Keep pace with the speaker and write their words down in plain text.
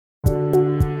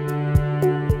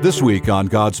This week on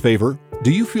God's Favor, do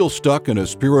you feel stuck in a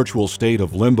spiritual state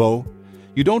of limbo?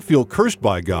 You don't feel cursed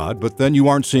by God, but then you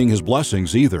aren't seeing His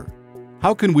blessings either.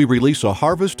 How can we release a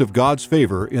harvest of God's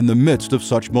favor in the midst of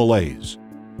such malaise?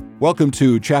 Welcome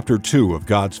to Chapter 2 of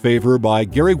God's Favor by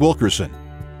Gary Wilkerson.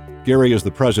 Gary is the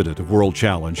president of World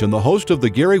Challenge and the host of the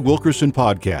Gary Wilkerson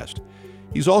Podcast.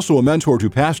 He's also a mentor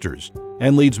to pastors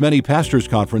and leads many pastors'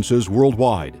 conferences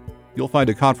worldwide. You'll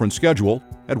find a conference schedule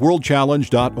at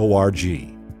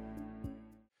worldchallenge.org.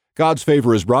 God's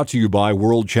Favor is brought to you by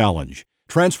World Challenge,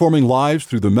 transforming lives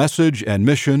through the message and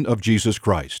mission of Jesus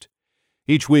Christ.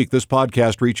 Each week, this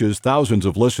podcast reaches thousands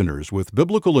of listeners with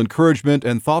biblical encouragement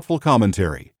and thoughtful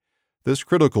commentary. This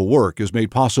critical work is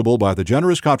made possible by the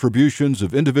generous contributions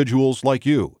of individuals like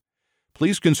you.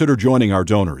 Please consider joining our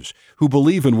donors who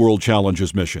believe in World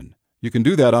Challenge's mission. You can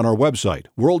do that on our website,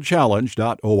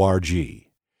 worldchallenge.org.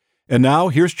 And now,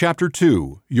 here's Chapter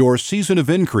 2, Your Season of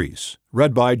Increase,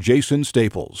 read by Jason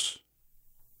Staples.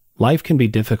 Life can be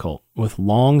difficult with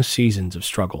long seasons of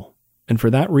struggle, and for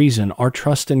that reason, our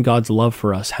trust in God's love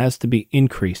for us has to be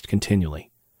increased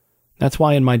continually. That's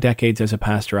why in my decades as a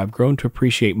pastor, I've grown to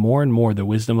appreciate more and more the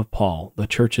wisdom of Paul, the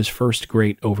church's first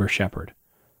great over-shepherd.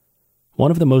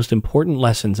 One of the most important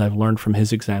lessons I've learned from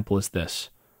his example is this: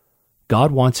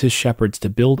 God wants his shepherds to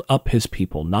build up his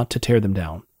people, not to tear them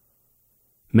down.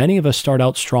 Many of us start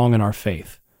out strong in our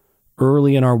faith.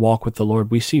 Early in our walk with the Lord,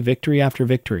 we see victory after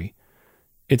victory.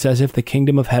 It's as if the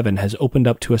kingdom of heaven has opened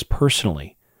up to us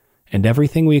personally, and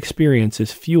everything we experience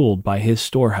is fueled by his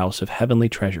storehouse of heavenly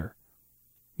treasure.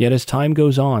 Yet as time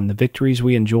goes on, the victories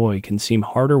we enjoy can seem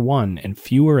harder won and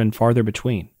fewer and farther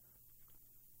between.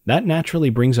 That naturally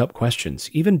brings up questions,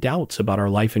 even doubts about our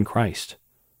life in Christ.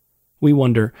 We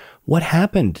wonder, what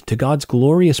happened to God's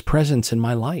glorious presence in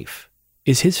my life?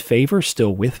 Is his favor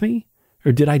still with me,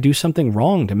 or did I do something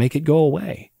wrong to make it go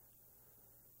away?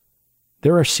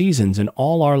 There are seasons in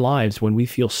all our lives when we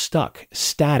feel stuck,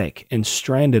 static, and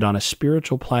stranded on a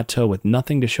spiritual plateau with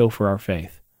nothing to show for our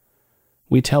faith.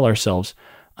 We tell ourselves,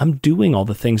 I'm doing all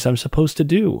the things I'm supposed to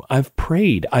do. I've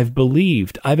prayed, I've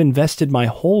believed, I've invested my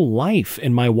whole life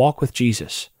in my walk with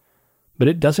Jesus. But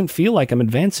it doesn't feel like I'm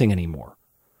advancing anymore.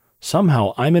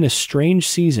 Somehow I'm in a strange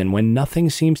season when nothing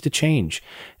seems to change,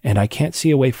 and I can't see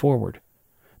a way forward.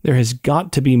 There has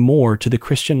got to be more to the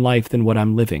Christian life than what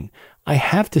I'm living. I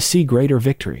have to see greater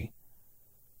victory.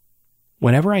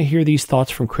 Whenever I hear these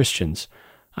thoughts from Christians,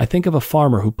 I think of a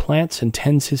farmer who plants and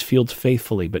tends his fields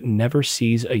faithfully but never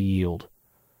sees a yield.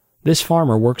 This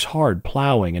farmer works hard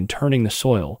plowing and turning the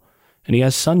soil, and he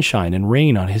has sunshine and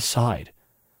rain on his side.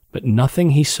 But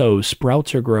nothing he sows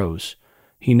sprouts or grows.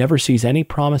 He never sees any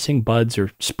promising buds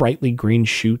or sprightly green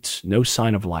shoots, no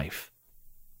sign of life.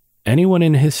 Anyone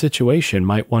in his situation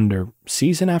might wonder,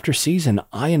 season after season,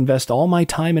 I invest all my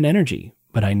time and energy,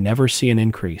 but I never see an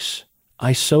increase.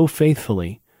 I sow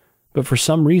faithfully, but for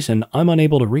some reason, I'm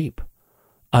unable to reap.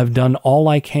 I've done all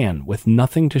I can with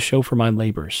nothing to show for my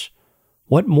labors.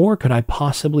 What more could I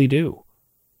possibly do?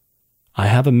 I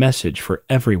have a message for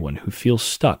everyone who feels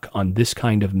stuck on this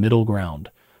kind of middle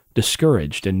ground,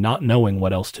 discouraged and not knowing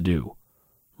what else to do.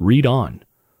 Read on.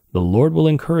 The Lord will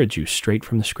encourage you straight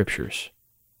from the Scriptures.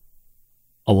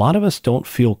 A lot of us don't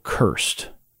feel cursed,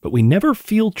 but we never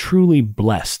feel truly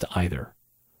blessed either.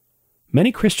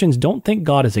 Many Christians don't think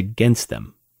God is against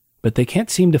them, but they can't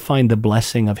seem to find the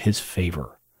blessing of his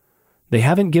favor. They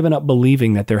haven't given up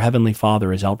believing that their Heavenly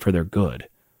Father is out for their good,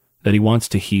 that he wants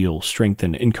to heal,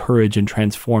 strengthen, encourage, and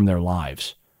transform their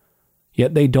lives.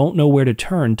 Yet they don't know where to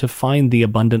turn to find the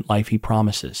abundant life he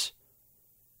promises.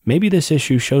 Maybe this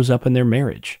issue shows up in their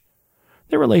marriage.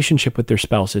 Their relationship with their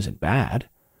spouse isn't bad,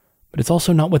 but it's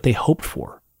also not what they hoped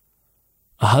for.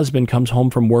 A husband comes home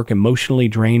from work emotionally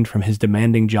drained from his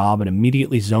demanding job and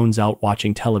immediately zones out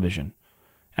watching television.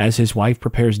 As his wife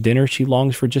prepares dinner, she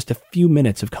longs for just a few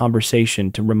minutes of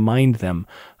conversation to remind them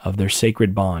of their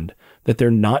sacred bond, that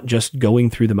they're not just going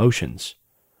through the motions.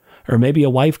 Or maybe a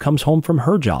wife comes home from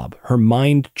her job, her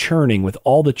mind churning with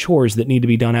all the chores that need to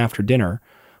be done after dinner,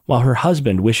 while her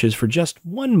husband wishes for just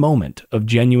one moment of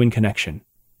genuine connection.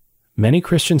 Many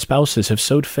Christian spouses have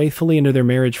sowed faithfully into their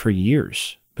marriage for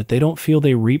years, but they don't feel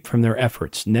they reap from their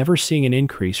efforts, never seeing an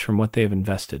increase from what they have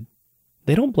invested.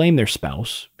 They don't blame their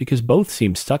spouse, because both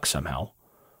seem stuck somehow.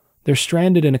 They're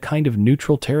stranded in a kind of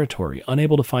neutral territory,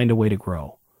 unable to find a way to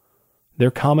grow. Their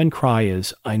common cry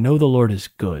is, I know the Lord is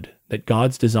good, that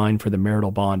God's design for the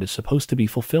marital bond is supposed to be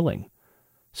fulfilling.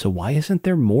 So why isn't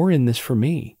there more in this for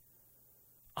me?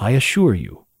 I assure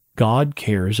you, God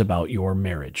cares about your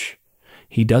marriage.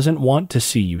 He doesn't want to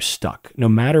see you stuck, no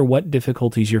matter what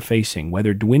difficulties you're facing,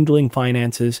 whether dwindling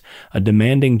finances, a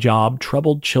demanding job,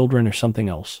 troubled children, or something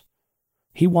else.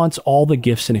 He wants all the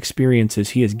gifts and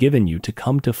experiences He has given you to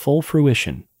come to full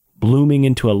fruition, blooming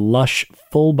into a lush,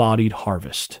 full-bodied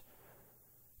harvest.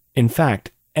 In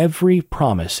fact, every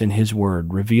promise in His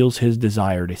Word reveals His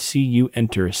desire to see you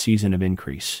enter a season of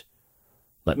increase.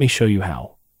 Let me show you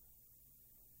how.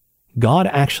 God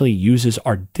actually uses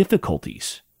our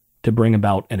difficulties to bring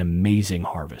about an amazing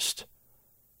harvest.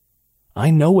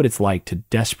 I know what it's like to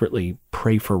desperately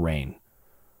pray for rain.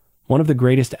 One of the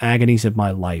greatest agonies of my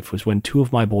life was when 2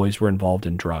 of my boys were involved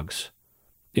in drugs.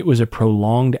 It was a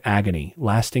prolonged agony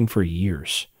lasting for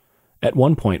years. At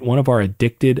one point, one of our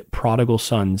addicted, prodigal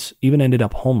sons even ended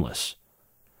up homeless.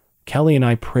 Kelly and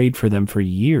I prayed for them for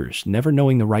years, never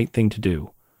knowing the right thing to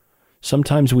do.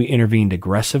 Sometimes we intervened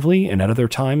aggressively, and at other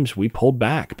times we pulled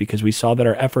back because we saw that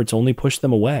our efforts only pushed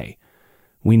them away.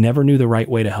 We never knew the right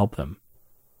way to help them.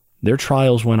 Their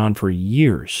trials went on for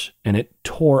years, and it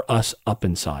tore us up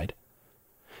inside.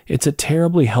 It's a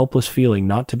terribly helpless feeling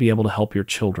not to be able to help your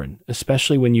children,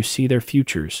 especially when you see their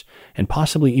futures and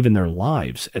possibly even their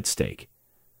lives at stake.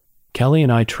 Kelly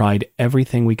and I tried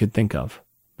everything we could think of,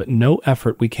 but no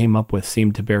effort we came up with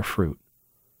seemed to bear fruit.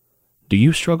 Do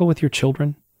you struggle with your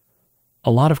children? A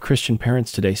lot of Christian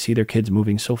parents today see their kids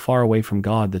moving so far away from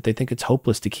God that they think it's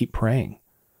hopeless to keep praying.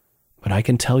 But I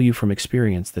can tell you from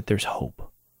experience that there's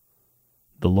hope.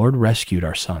 The Lord rescued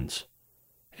our sons.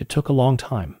 It took a long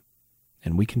time,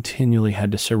 and we continually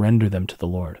had to surrender them to the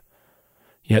Lord.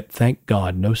 Yet, thank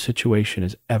God, no situation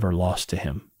is ever lost to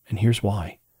Him, and here's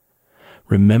why.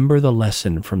 Remember the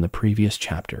lesson from the previous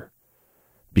chapter.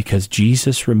 Because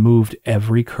Jesus removed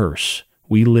every curse,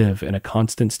 we live in a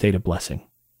constant state of blessing.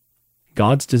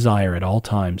 God's desire at all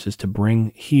times is to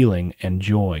bring healing and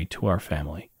joy to our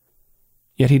family.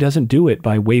 Yet He doesn't do it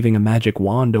by waving a magic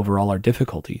wand over all our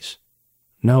difficulties.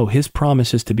 No, His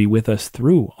promise is to be with us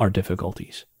through our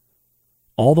difficulties.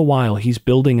 All the while, He's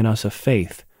building in us a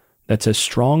faith that's as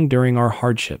strong during our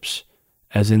hardships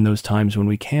as in those times when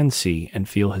we can see and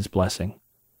feel His blessing.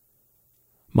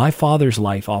 My father's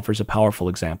life offers a powerful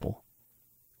example.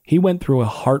 He went through a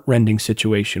heart-rending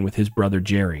situation with his brother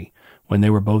Jerry when they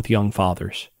were both young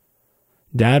fathers.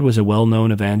 Dad was a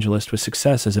well-known evangelist with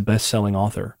success as a best-selling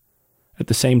author. At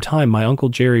the same time, my Uncle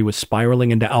Jerry was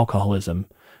spiraling into alcoholism,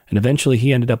 and eventually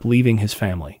he ended up leaving his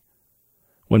family.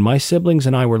 When my siblings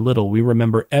and I were little, we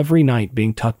remember every night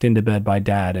being tucked into bed by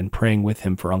Dad and praying with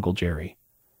him for Uncle Jerry.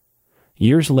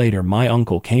 Years later, my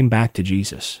uncle came back to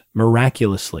Jesus,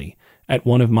 miraculously, at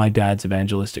one of my dad's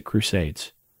evangelistic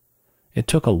crusades. It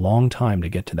took a long time to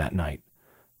get to that night.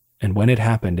 And when it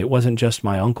happened, it wasn't just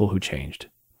my uncle who changed.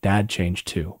 Dad changed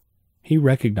too. He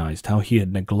recognized how he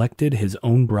had neglected his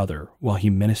own brother while he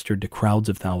ministered to crowds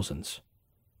of thousands.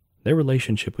 Their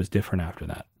relationship was different after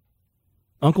that.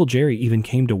 Uncle Jerry even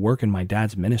came to work in my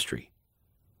dad's ministry.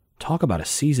 Talk about a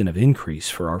season of increase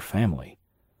for our family.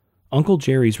 Uncle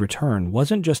Jerry's return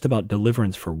wasn't just about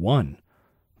deliverance for one,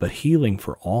 but healing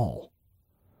for all.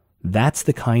 That's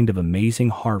the kind of amazing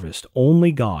harvest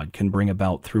only God can bring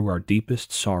about through our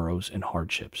deepest sorrows and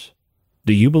hardships.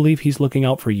 Do you believe He's looking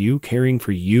out for you, caring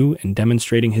for you, and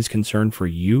demonstrating His concern for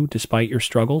you despite your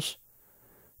struggles?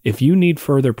 If you need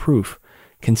further proof,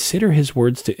 consider His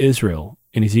words to Israel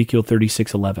in Ezekiel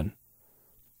 36:11.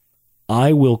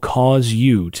 I will cause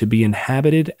you to be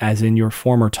inhabited as in your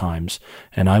former times,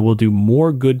 and I will do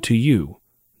more good to you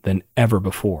than ever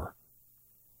before.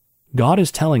 God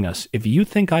is telling us, if you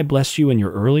think I blessed you in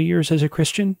your early years as a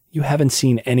Christian, you haven't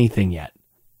seen anything yet.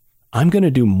 I'm going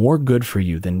to do more good for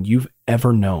you than you've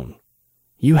ever known.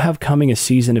 You have coming a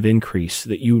season of increase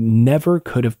that you never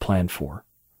could have planned for.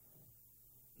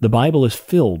 The Bible is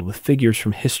filled with figures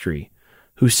from history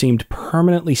who seemed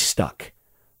permanently stuck,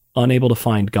 unable to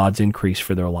find God's increase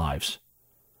for their lives.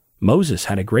 Moses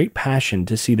had a great passion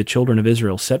to see the children of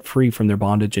Israel set free from their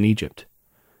bondage in Egypt.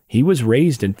 He was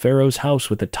raised in Pharaoh's house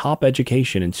with a top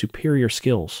education and superior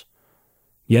skills.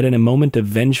 Yet in a moment of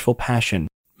vengeful passion,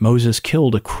 Moses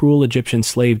killed a cruel Egyptian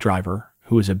slave driver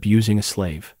who was abusing a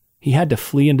slave. He had to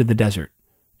flee into the desert,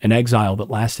 an exile that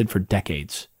lasted for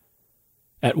decades.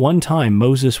 At one time,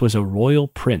 Moses was a royal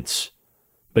prince,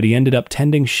 but he ended up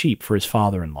tending sheep for his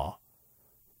father-in-law.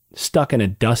 Stuck in a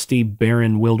dusty,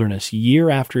 barren wilderness year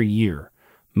after year,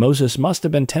 Moses must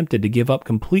have been tempted to give up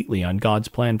completely on God's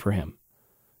plan for him.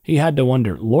 He had to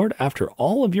wonder, Lord, after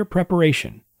all of your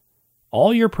preparation,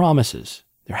 all your promises,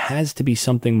 there has to be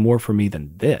something more for me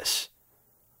than this.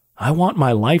 I want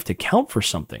my life to count for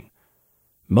something.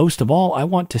 Most of all, I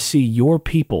want to see your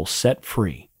people set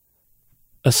free.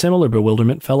 A similar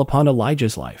bewilderment fell upon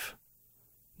Elijah's life.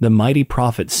 The mighty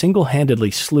prophet single-handedly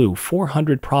slew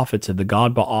 400 prophets of the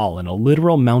god Baal in a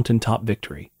literal mountaintop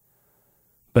victory.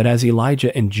 But as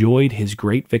Elijah enjoyed his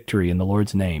great victory in the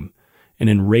Lord's name, an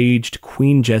enraged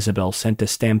Queen Jezebel sent a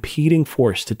stampeding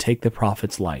force to take the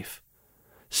prophet's life.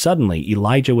 Suddenly,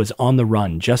 Elijah was on the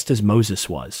run just as Moses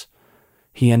was.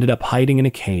 He ended up hiding in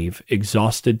a cave,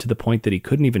 exhausted to the point that he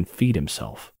couldn't even feed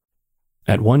himself.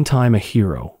 At one time a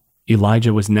hero,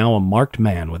 Elijah was now a marked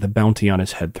man with a bounty on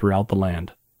his head throughout the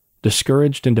land.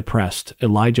 Discouraged and depressed,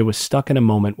 Elijah was stuck in a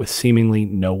moment with seemingly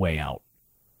no way out.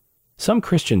 Some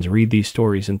Christians read these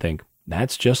stories and think,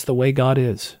 that's just the way God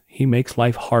is. He makes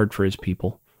life hard for his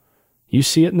people. You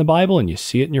see it in the Bible and you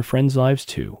see it in your friends' lives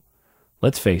too.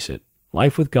 Let's face it,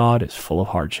 life with God is full of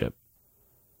hardship.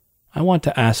 I want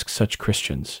to ask such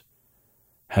Christians,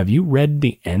 have you read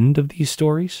the end of these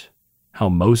stories? How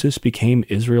Moses became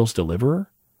Israel's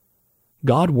deliverer?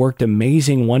 God worked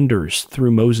amazing wonders through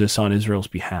Moses on Israel's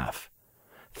behalf.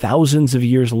 Thousands of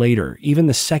years later, even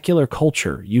the secular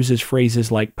culture uses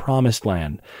phrases like promised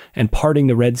land and parting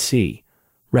the Red Sea,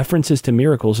 references to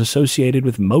miracles associated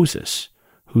with Moses,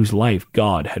 whose life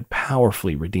God had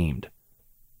powerfully redeemed.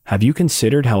 Have you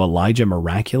considered how Elijah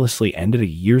miraculously ended a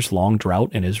years-long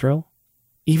drought in Israel?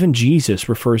 Even Jesus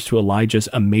refers to Elijah's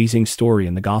amazing story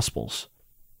in the Gospels.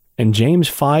 And James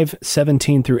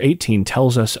 5:17 through 18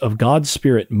 tells us of God's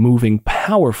Spirit moving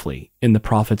powerfully in the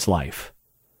prophet's life.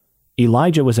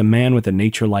 Elijah was a man with a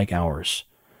nature like ours,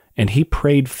 and he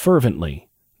prayed fervently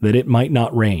that it might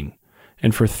not rain,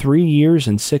 and for 3 years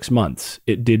and 6 months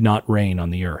it did not rain on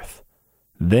the earth.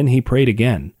 Then he prayed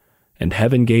again, and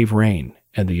heaven gave rain,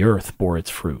 and the earth bore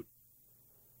its fruit.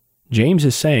 James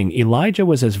is saying Elijah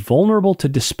was as vulnerable to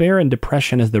despair and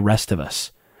depression as the rest of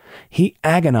us. He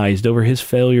agonized over his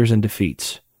failures and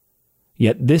defeats.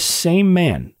 Yet this same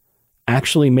man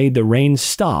actually made the rain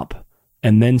stop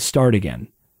and then start again.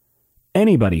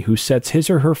 Anybody who sets his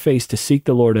or her face to seek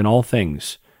the Lord in all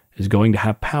things is going to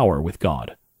have power with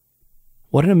God.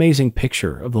 What an amazing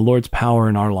picture of the Lord's power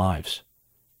in our lives.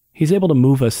 He's able to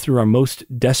move us through our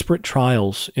most desperate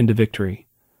trials into victory.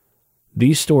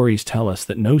 These stories tell us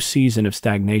that no season of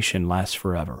stagnation lasts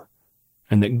forever,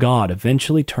 and that God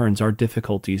eventually turns our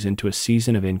difficulties into a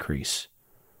season of increase.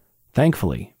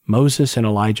 Thankfully, Moses and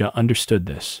Elijah understood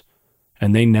this,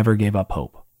 and they never gave up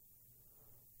hope.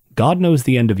 God knows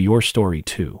the end of your story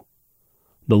too.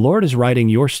 The Lord is writing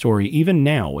your story even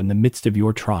now in the midst of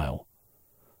your trial.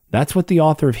 That's what the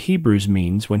author of Hebrews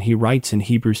means when he writes in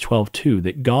Hebrews 12:2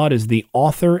 that God is the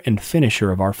author and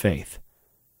finisher of our faith.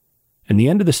 And the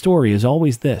end of the story is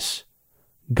always this: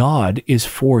 God is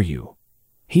for you.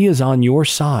 He is on your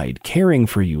side, caring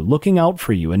for you, looking out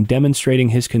for you, and demonstrating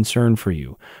his concern for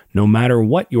you, no matter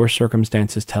what your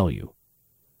circumstances tell you.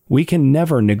 We can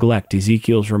never neglect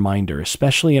Ezekiel's reminder,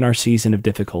 especially in our season of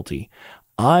difficulty.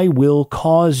 I will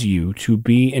cause you to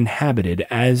be inhabited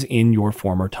as in your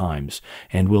former times,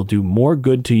 and will do more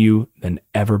good to you than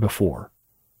ever before.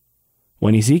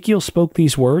 When Ezekiel spoke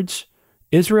these words,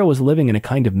 Israel was living in a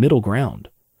kind of middle ground.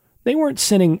 They weren't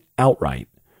sinning outright,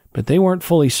 but they weren't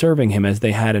fully serving him as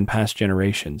they had in past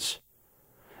generations.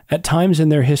 At times in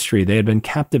their history, they had been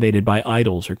captivated by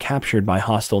idols or captured by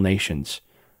hostile nations.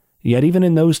 Yet even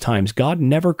in those times, God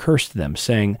never cursed them,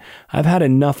 saying, I've had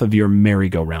enough of your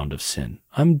merry-go-round of sin.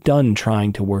 I'm done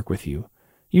trying to work with you.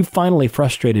 You've finally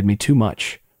frustrated me too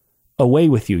much. Away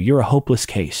with you, you're a hopeless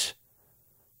case.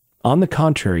 On the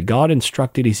contrary, God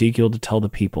instructed Ezekiel to tell the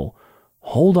people,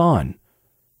 hold on,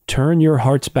 turn your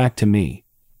hearts back to me.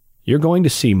 You're going to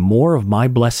see more of my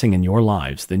blessing in your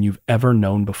lives than you've ever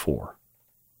known before.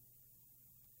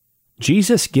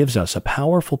 Jesus gives us a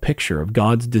powerful picture of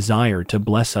God's desire to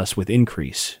bless us with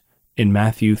increase in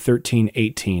Matthew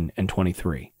 13:18 and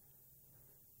 23.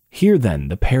 Hear then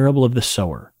the parable of the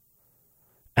sower.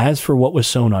 As for what was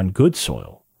sown on good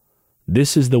soil,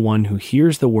 this is the one who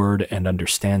hears the word and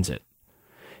understands it.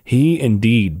 He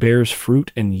indeed bears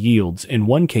fruit and yields, in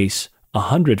one case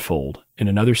 100-fold, in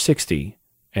another 60,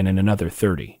 and in another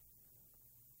 30.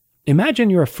 Imagine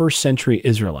you're a first-century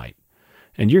Israelite,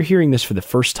 and you're hearing this for the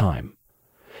first time.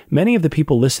 Many of the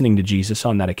people listening to Jesus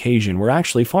on that occasion were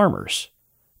actually farmers.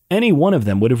 Any one of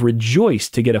them would have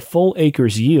rejoiced to get a full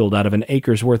acre's yield out of an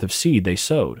acre's worth of seed they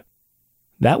sowed.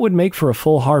 That would make for a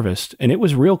full harvest, and it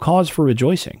was real cause for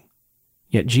rejoicing.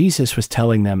 Yet Jesus was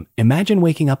telling them, imagine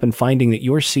waking up and finding that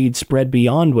your seed spread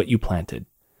beyond what you planted.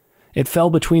 It fell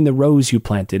between the rows you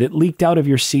planted. It leaked out of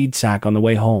your seed sack on the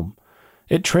way home.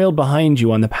 It trailed behind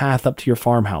you on the path up to your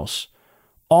farmhouse.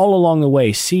 All along the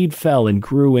way, seed fell and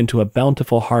grew into a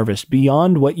bountiful harvest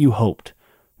beyond what you hoped.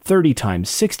 30 times,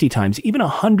 60 times, even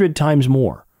 100 times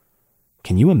more.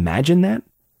 Can you imagine that?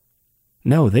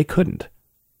 No, they couldn't.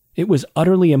 It was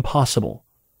utterly impossible.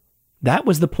 That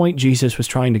was the point Jesus was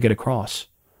trying to get across.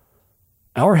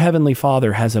 Our Heavenly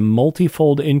Father has a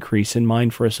multifold increase in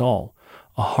mind for us all,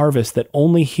 a harvest that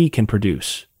only He can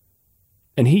produce.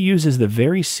 And He uses the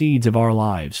very seeds of our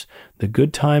lives, the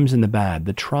good times and the bad,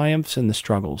 the triumphs and the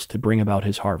struggles, to bring about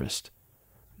His harvest.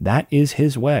 That is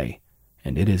His way,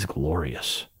 and it is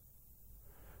glorious.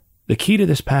 The key to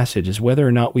this passage is whether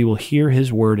or not we will hear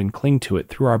His word and cling to it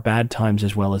through our bad times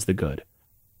as well as the good.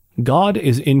 God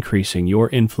is increasing your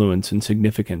influence and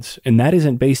significance, and that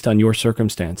isn't based on your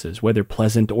circumstances, whether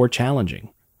pleasant or challenging.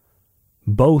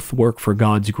 Both work for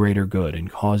God's greater good in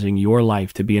causing your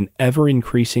life to be an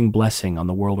ever-increasing blessing on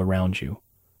the world around you.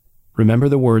 Remember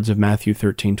the words of Matthew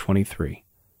 13:23.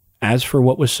 As for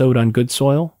what was sowed on good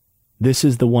soil, this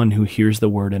is the one who hears the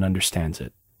word and understands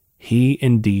it. He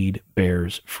indeed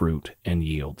bears fruit and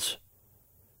yields.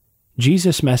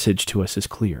 Jesus' message to us is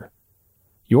clear.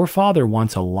 Your Father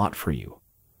wants a lot for you,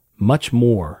 much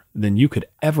more than you could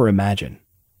ever imagine.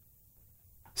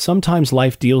 Sometimes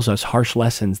life deals us harsh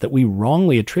lessons that we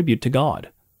wrongly attribute to God.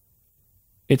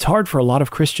 It's hard for a lot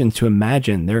of Christians to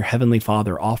imagine their Heavenly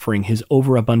Father offering His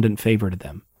overabundant favor to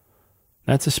them.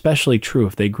 That's especially true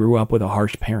if they grew up with a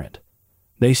harsh parent.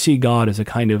 They see God as a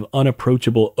kind of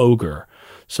unapproachable ogre,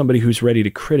 somebody who's ready to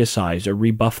criticize or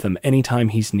rebuff them anytime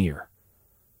He's near.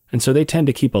 And so they tend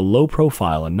to keep a low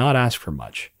profile and not ask for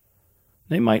much.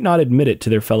 They might not admit it to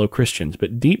their fellow Christians,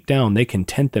 but deep down they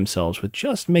content themselves with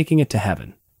just making it to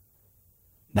heaven.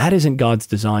 That isn't God's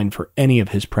design for any of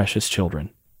His precious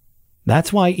children.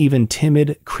 That's why even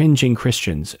timid, cringing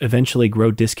Christians eventually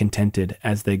grow discontented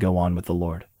as they go on with the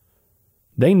Lord.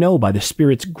 They know by the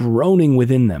Spirit's groaning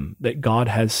within them that God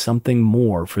has something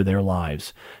more for their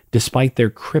lives, despite their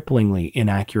cripplingly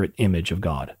inaccurate image of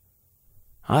God.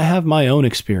 I have my own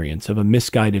experience of a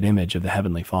misguided image of the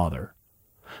Heavenly Father.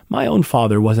 My own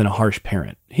father wasn't a harsh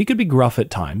parent. He could be gruff at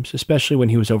times, especially when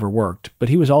he was overworked, but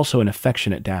he was also an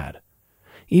affectionate dad.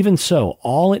 Even so,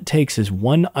 all it takes is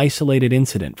one isolated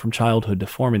incident from childhood to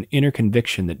form an inner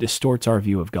conviction that distorts our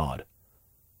view of God.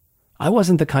 I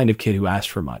wasn't the kind of kid who asked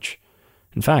for much.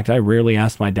 In fact, I rarely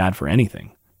asked my dad for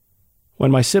anything.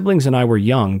 When my siblings and I were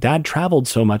young, Dad traveled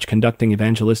so much conducting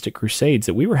evangelistic crusades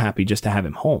that we were happy just to have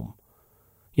him home.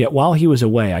 Yet while he was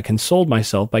away, I consoled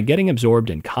myself by getting absorbed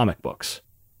in comic books.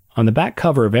 On the back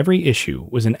cover of every issue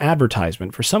was an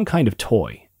advertisement for some kind of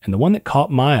toy, and the one that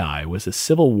caught my eye was a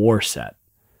Civil War set.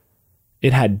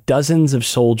 It had dozens of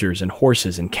soldiers and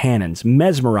horses and cannons,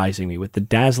 mesmerizing me with the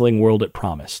dazzling world it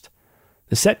promised.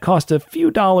 The set cost a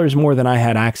few dollars more than I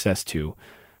had access to,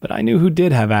 but I knew who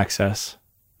did have access: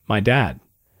 my dad.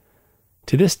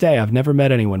 To this day, I've never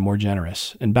met anyone more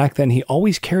generous, and back then he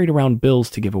always carried around bills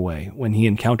to give away when he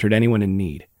encountered anyone in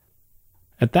need.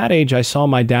 At that age, I saw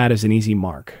my dad as an easy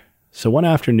mark. So one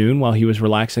afternoon, while he was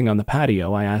relaxing on the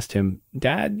patio, I asked him,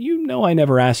 "Dad, you know I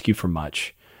never ask you for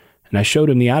much." And I showed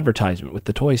him the advertisement with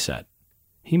the toy set.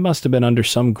 He must have been under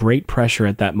some great pressure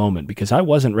at that moment because I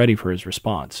wasn't ready for his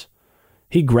response.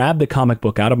 He grabbed the comic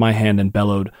book out of my hand and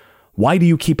bellowed, "Why do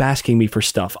you keep asking me for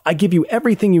stuff? I give you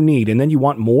everything you need, and then you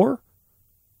want more?"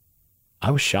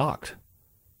 I was shocked.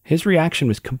 His reaction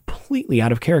was completely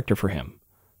out of character for him.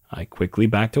 I quickly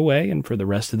backed away, and for the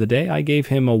rest of the day I gave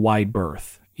him a wide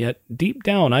berth. Yet deep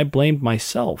down I blamed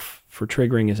myself for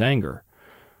triggering his anger.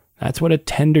 That's what a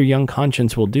tender young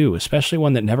conscience will do, especially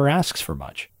one that never asks for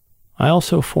much. I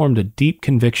also formed a deep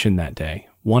conviction that day,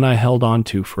 one I held on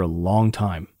to for a long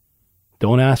time.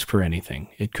 Don't ask for anything.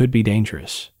 It could be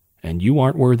dangerous, and you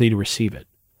aren't worthy to receive it.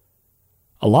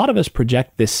 A lot of us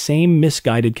project this same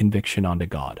misguided conviction onto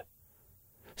God.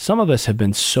 Some of us have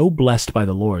been so blessed by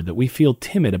the Lord that we feel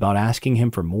timid about asking Him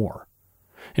for more.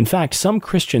 In fact, some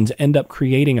Christians end up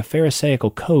creating a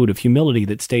Pharisaical code of humility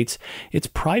that states, it's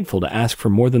prideful to ask for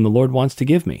more than the Lord wants to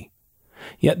give me.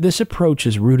 Yet this approach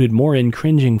is rooted more in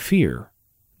cringing fear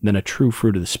than a true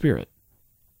fruit of the Spirit.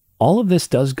 All of this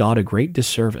does God a great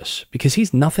disservice because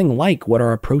He's nothing like what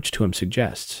our approach to Him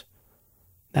suggests.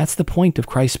 That's the point of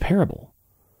Christ's parable.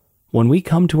 When we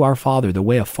come to our Father the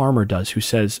way a farmer does who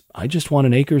says, "I just want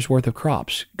an acre's worth of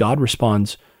crops," God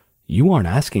responds, "You aren't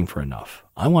asking for enough.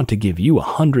 I want to give you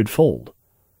 100-fold."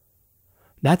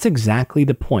 That's exactly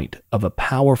the point of a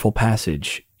powerful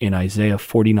passage in Isaiah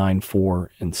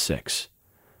 49:4-6.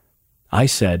 I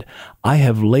said, "I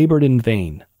have labored in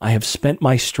vain. I have spent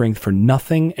my strength for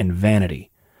nothing and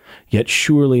vanity. Yet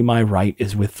surely my right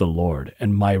is with the Lord,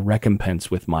 and my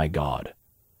recompense with my God."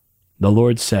 The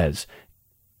Lord says,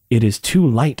 "It is too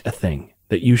light a thing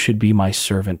that you should be my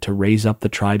servant to raise up the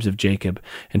tribes of Jacob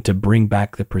and to bring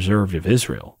back the preserved of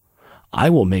Israel. I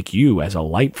will make you as a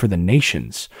light for the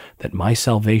nations, that my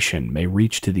salvation may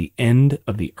reach to the end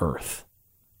of the earth.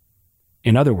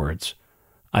 In other words,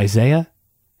 Isaiah,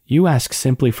 you ask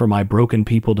simply for my broken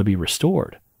people to be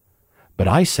restored. But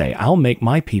I say I'll make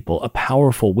my people a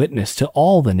powerful witness to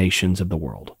all the nations of the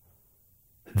world.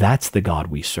 That's the God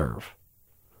we serve.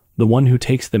 The one who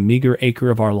takes the meager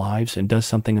acre of our lives and does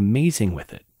something amazing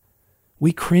with it.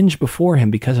 We cringe before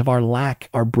him because of our lack,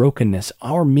 our brokenness,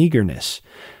 our meagerness.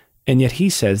 And yet he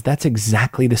says that's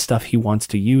exactly the stuff he wants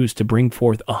to use to bring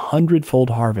forth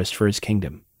 100-fold harvest for his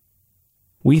kingdom.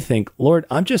 We think, Lord,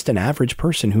 I'm just an average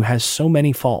person who has so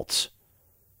many faults.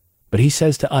 But he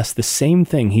says to us the same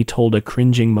thing he told a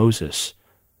cringing Moses.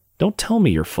 Don't tell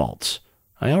me your faults.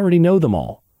 I already know them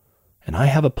all. And I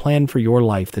have a plan for your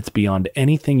life that's beyond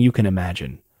anything you can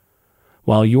imagine.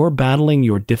 While you're battling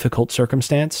your difficult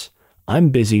circumstance, I'm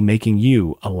busy making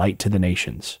you a light to the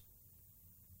nations.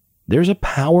 There's a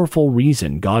powerful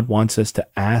reason God wants us to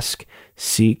ask,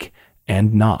 seek,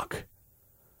 and knock.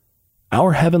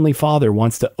 Our Heavenly Father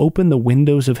wants to open the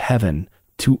windows of heaven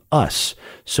to us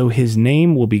so his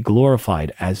name will be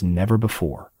glorified as never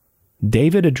before.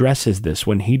 David addresses this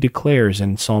when he declares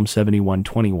in Psalm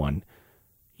 71:21,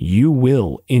 "You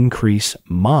will increase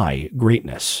my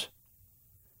greatness."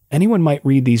 Anyone might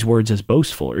read these words as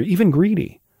boastful or even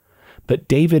greedy, but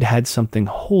David had something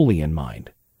holy in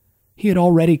mind. He had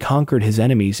already conquered his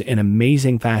enemies in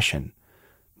amazing fashion,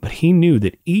 but he knew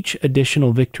that each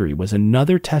additional victory was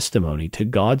another testimony to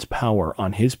God's power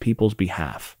on his people's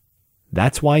behalf.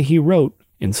 That's why he wrote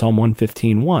in Psalm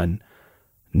 115:1,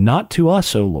 "Not to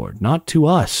us, O Lord, not to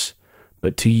us,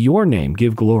 but to your name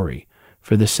give glory,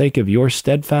 for the sake of your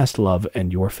steadfast love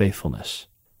and your faithfulness."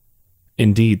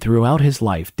 Indeed, throughout his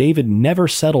life, David never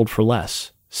settled for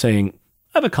less, saying,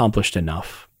 "I've accomplished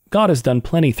enough. God has done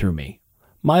plenty through me.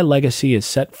 My legacy is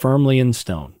set firmly in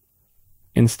stone."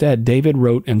 Instead, David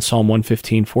wrote in Psalm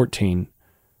 115:14,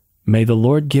 "May the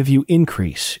Lord give you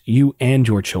increase, you and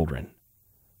your children."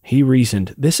 He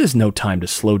reasoned, "This is no time to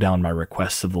slow down my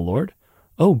requests of the Lord.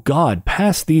 Oh God,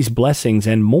 pass these blessings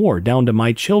and more down to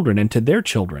my children and to their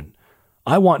children.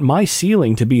 I want my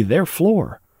ceiling to be their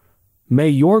floor. May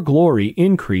your glory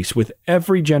increase with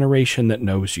every generation that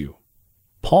knows you."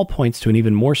 Paul points to an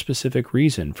even more specific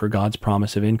reason for God's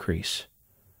promise of increase.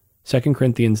 2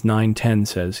 Corinthians 9:10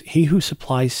 says, "He who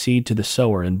supplies seed to the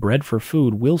sower and bread for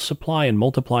food will supply and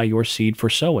multiply your seed for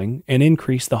sowing and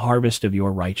increase the harvest of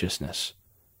your righteousness."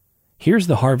 Here's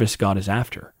the harvest God is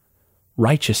after: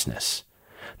 righteousness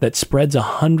that spreads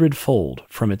 100-fold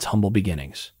from its humble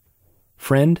beginnings.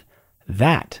 Friend,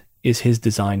 that is his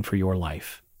design for your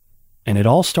life. And it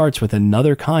all starts with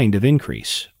another kind of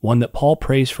increase, one that Paul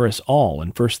prays for us all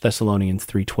in 1 Thessalonians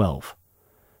 3:12.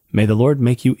 "May the Lord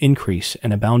make you increase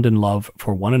and abound in love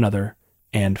for one another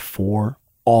and for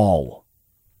all."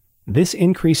 This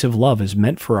increase of love is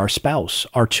meant for our spouse,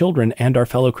 our children, and our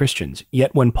fellow Christians.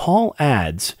 Yet when Paul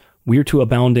adds, we're to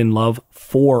abound in love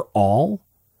for all,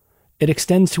 it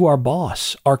extends to our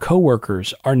boss, our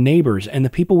coworkers, our neighbors, and the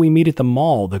people we meet at the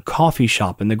mall, the coffee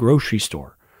shop, and the grocery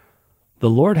store. The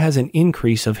Lord has an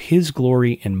increase of his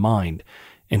glory in mind,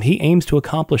 and he aims to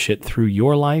accomplish it through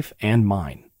your life and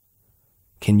mine.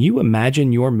 Can you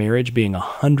imagine your marriage being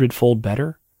 100-fold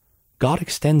better? God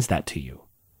extends that to you.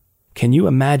 Can you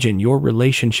imagine your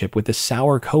relationship with a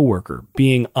sour coworker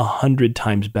being 100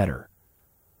 times better?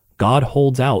 God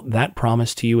holds out that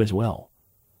promise to you as well.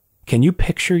 Can you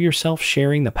picture yourself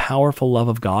sharing the powerful love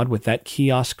of God with that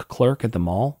kiosk clerk at the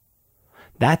mall?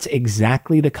 That's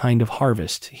exactly the kind of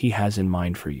harvest he has in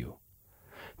mind for you.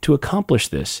 To accomplish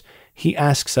this, he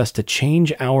asks us to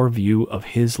change our view of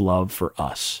his love for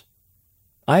us.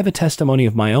 I have a testimony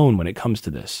of my own when it comes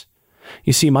to this.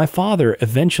 You see, my father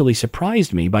eventually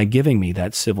surprised me by giving me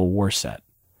that Civil War set.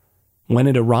 When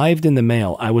it arrived in the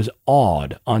mail, I was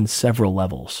awed on several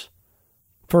levels.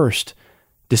 First,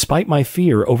 despite my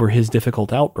fear over his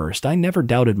difficult outburst, I never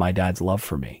doubted my dad's love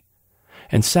for me.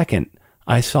 And second,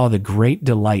 I saw the great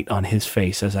delight on his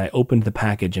face as I opened the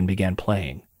package and began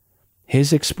playing.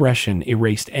 His expression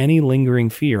erased any lingering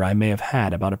fear I may have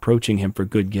had about approaching him for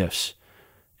good gifts,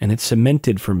 and it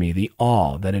cemented for me the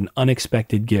awe that an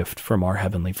unexpected gift from our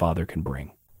Heavenly Father can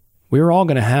bring. We're all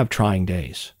going to have trying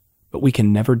days, but we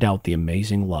can never doubt the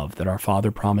amazing love that our Father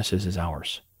promises is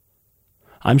ours.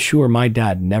 I'm sure my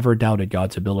dad never doubted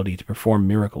God's ability to perform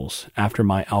miracles after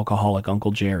my alcoholic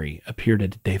Uncle Jerry appeared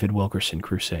at a David Wilkerson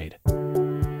crusade.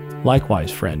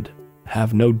 Likewise, friend,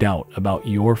 have no doubt about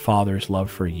your Father's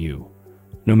love for you,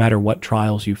 no matter what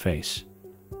trials you face.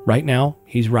 Right now,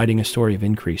 he's writing a story of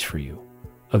increase for you,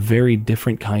 a very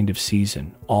different kind of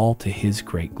season, all to his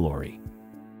great glory.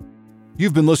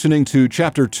 You've been listening to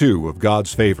Chapter 2 of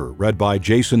God's Favor, read by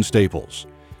Jason Staples.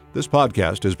 This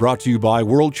podcast is brought to you by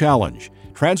World Challenge,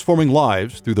 transforming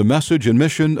lives through the message and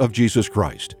mission of Jesus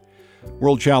Christ.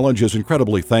 World Challenge is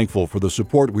incredibly thankful for the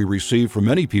support we receive from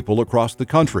many people across the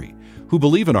country who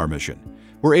believe in our mission.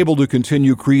 We're able to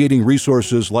continue creating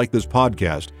resources like this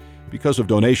podcast because of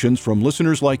donations from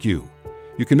listeners like you.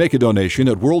 You can make a donation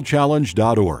at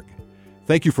worldchallenge.org.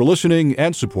 Thank you for listening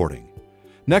and supporting.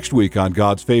 Next week on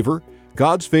God's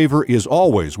Favor is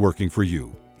always working for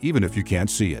you, even if you can't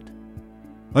see it.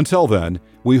 Until then,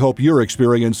 we hope you're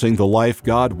experiencing the life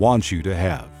God wants you to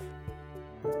have.